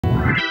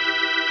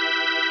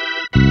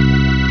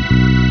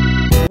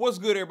What's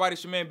good, everybody?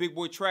 It's your man Big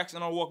Boy Tracks,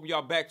 and I welcome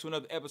y'all back to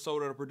another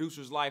episode of The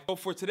Producer's Life. So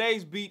for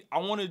today's beat, I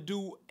want to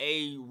do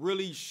a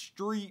really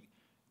street,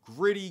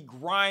 gritty,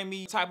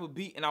 grimy type of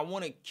beat, and I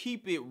want to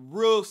keep it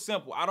real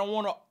simple. I don't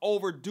want to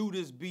overdo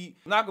this beat.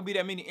 Not gonna be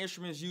that many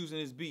instruments used in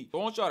this beat. So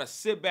I want y'all to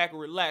sit back and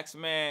relax,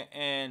 man,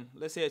 and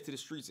let's head to the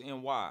streets of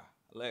NY.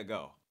 Let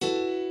go.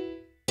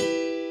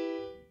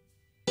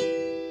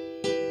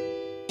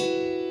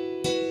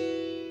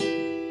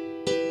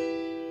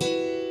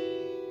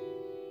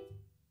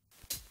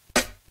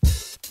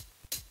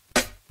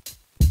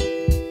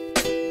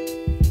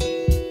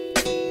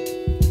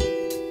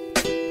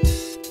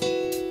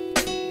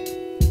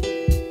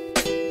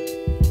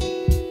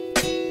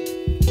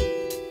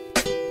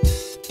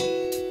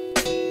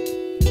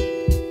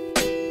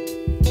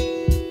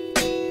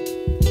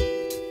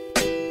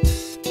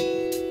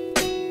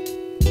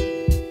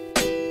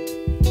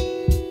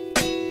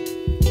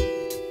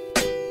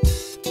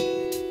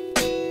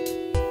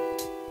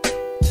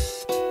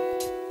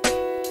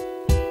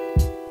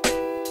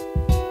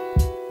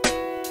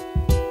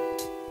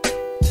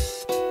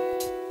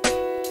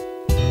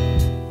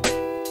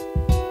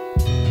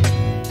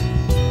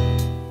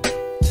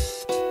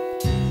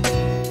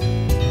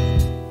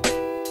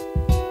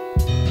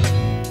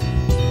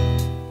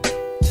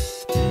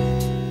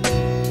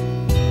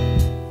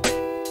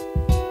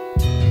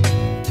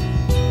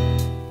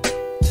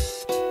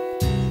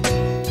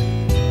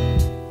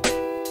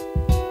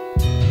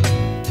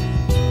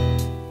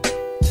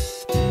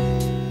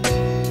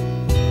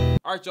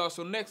 All right, y'all,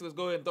 so next, let's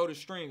go ahead and throw the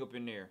string up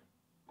in there.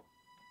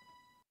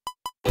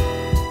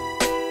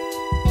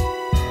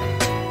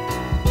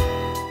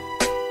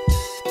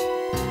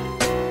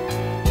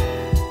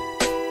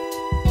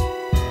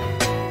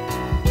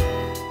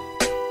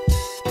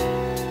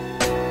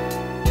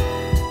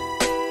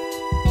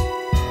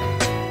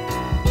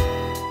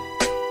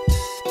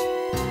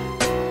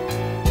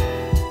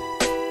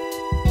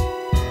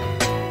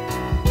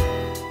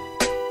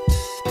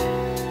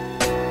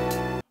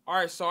 All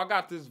right, so I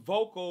got this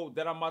vocal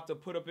that I'm about to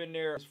put up in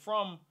there. It's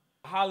from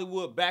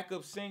Hollywood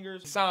backup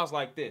singers. It sounds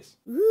like this.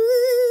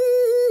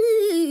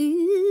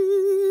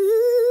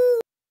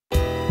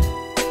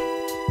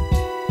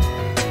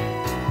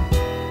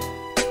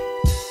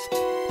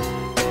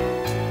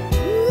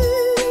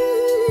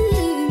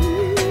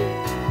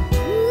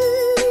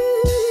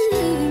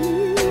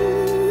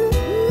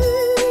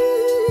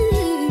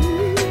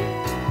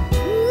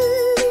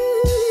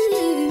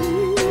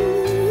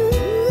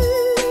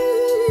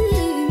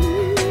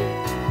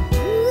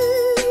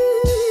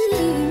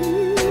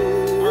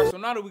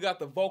 Now that we got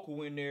the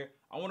vocal in there,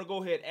 I want to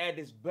go ahead and add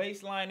this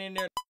bass line in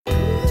there.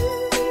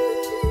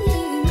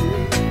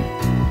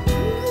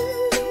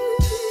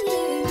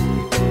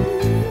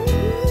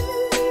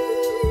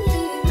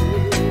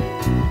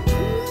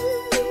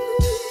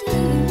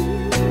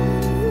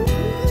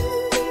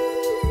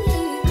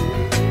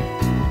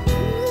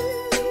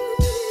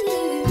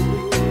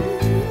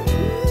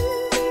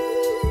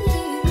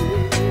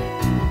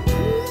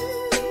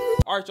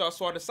 All right, y'all,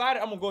 so I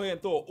decided I'm gonna go ahead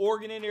and throw an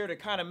organ in there to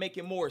kind of make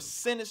it more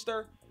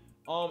sinister.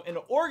 And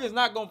the organ's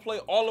not gonna play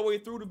all the way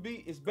through the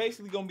beat. It's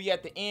basically gonna be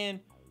at the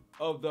end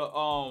of the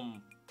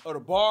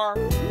bar.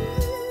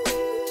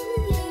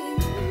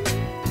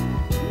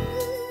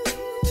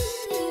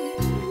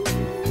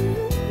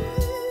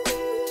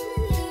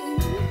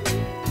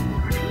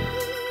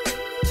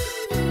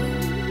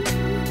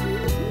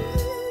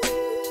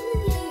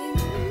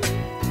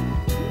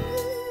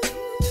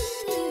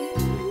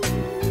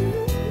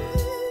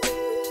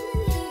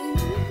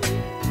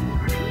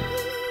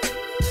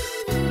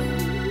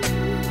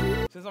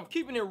 Since I'm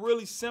keeping it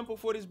really simple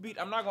for this beat,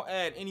 I'm not gonna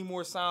add any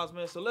more sounds,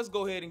 man. So let's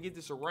go ahead and get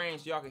this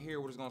arranged so y'all can hear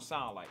what it's gonna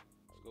sound like.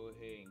 Let's go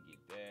ahead and get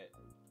that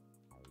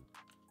right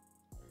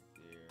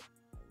there.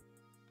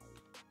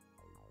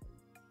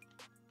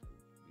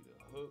 Be the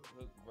hook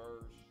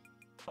verse.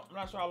 I'm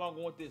not sure how long I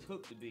want this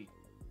hook to be.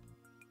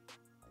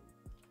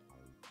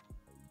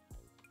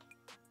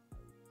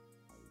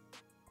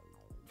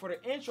 For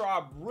the intro,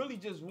 I really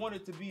just want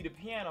it to be the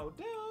piano.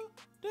 Down,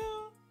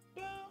 down,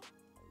 down.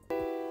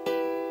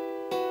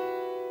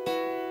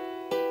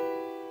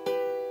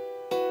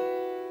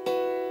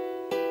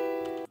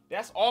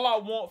 That's all I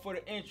want for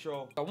the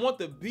intro. I want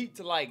the beat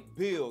to like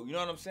build, you know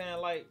what I'm saying?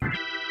 Like, I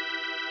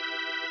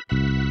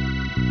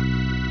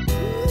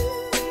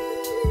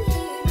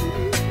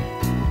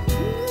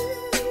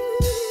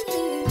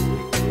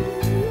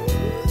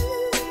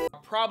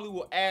probably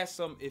will add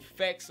some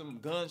effects, some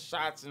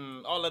gunshots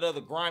and all that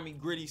other grimy,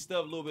 gritty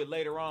stuff a little bit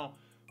later on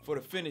for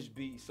the finished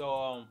beat.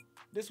 So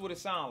this is what it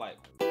sounds like.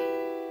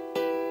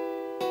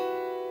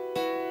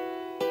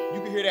 You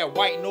can hear that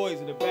white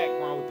noise in the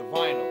background with the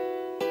vinyl.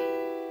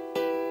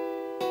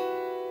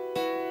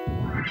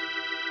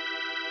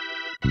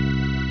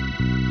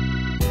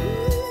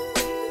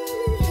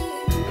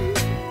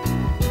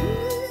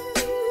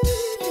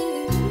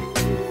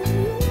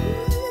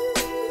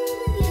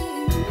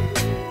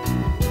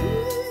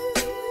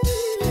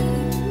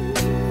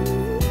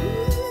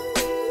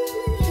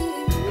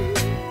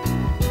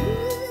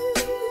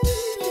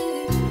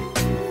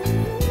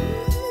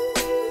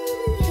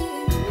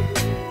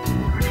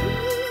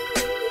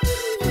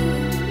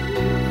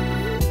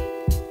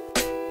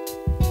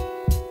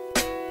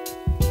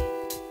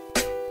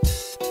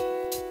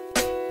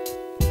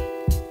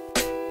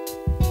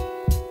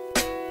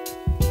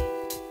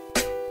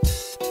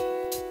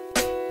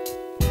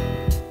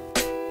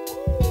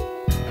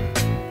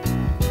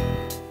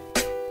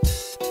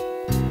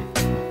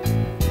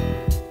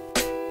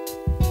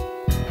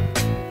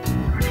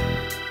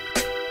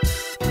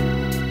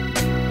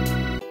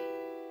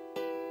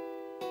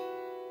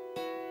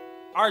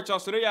 All right, y'all,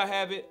 so there y'all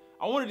have it.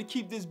 I wanted to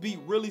keep this beat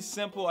really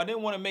simple. I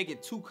didn't want to make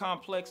it too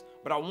complex,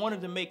 but I wanted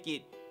to make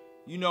it,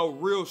 you know,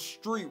 real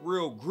street,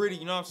 real gritty,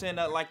 you know what I'm saying?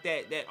 Like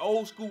that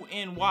old school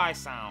NY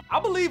sound. I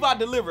believe I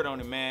delivered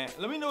on it, man.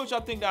 Let me know what y'all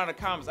think down in the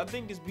comments. I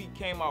think this beat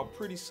came out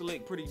pretty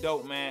slick, pretty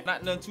dope, man.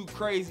 Not nothing too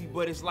crazy,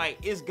 but it's like,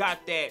 it's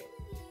got that,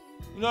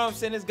 you know what I'm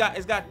saying? It's got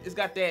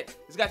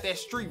that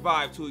street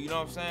vibe to it, you know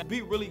what I'm saying?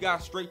 Beat really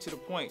got straight to the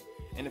point.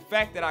 And the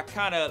fact that I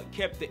kind of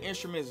kept the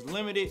instruments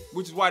limited,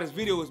 which is why this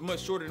video is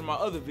much shorter than my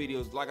other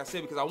videos, like I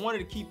said, because I wanted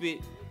to keep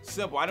it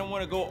simple. I didn't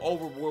want to go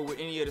overboard with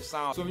any of the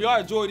sounds. So if y'all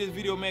enjoyed this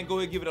video, man, go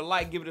ahead, give it a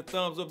like, give it a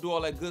thumbs up, do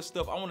all that good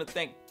stuff. I want to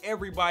thank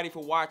everybody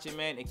for watching,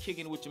 man, and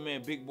kicking with your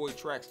man, Big Boy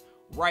Tracks,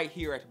 right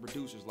here at The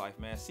Producer's Life,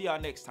 man. See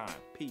y'all next time.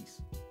 Peace.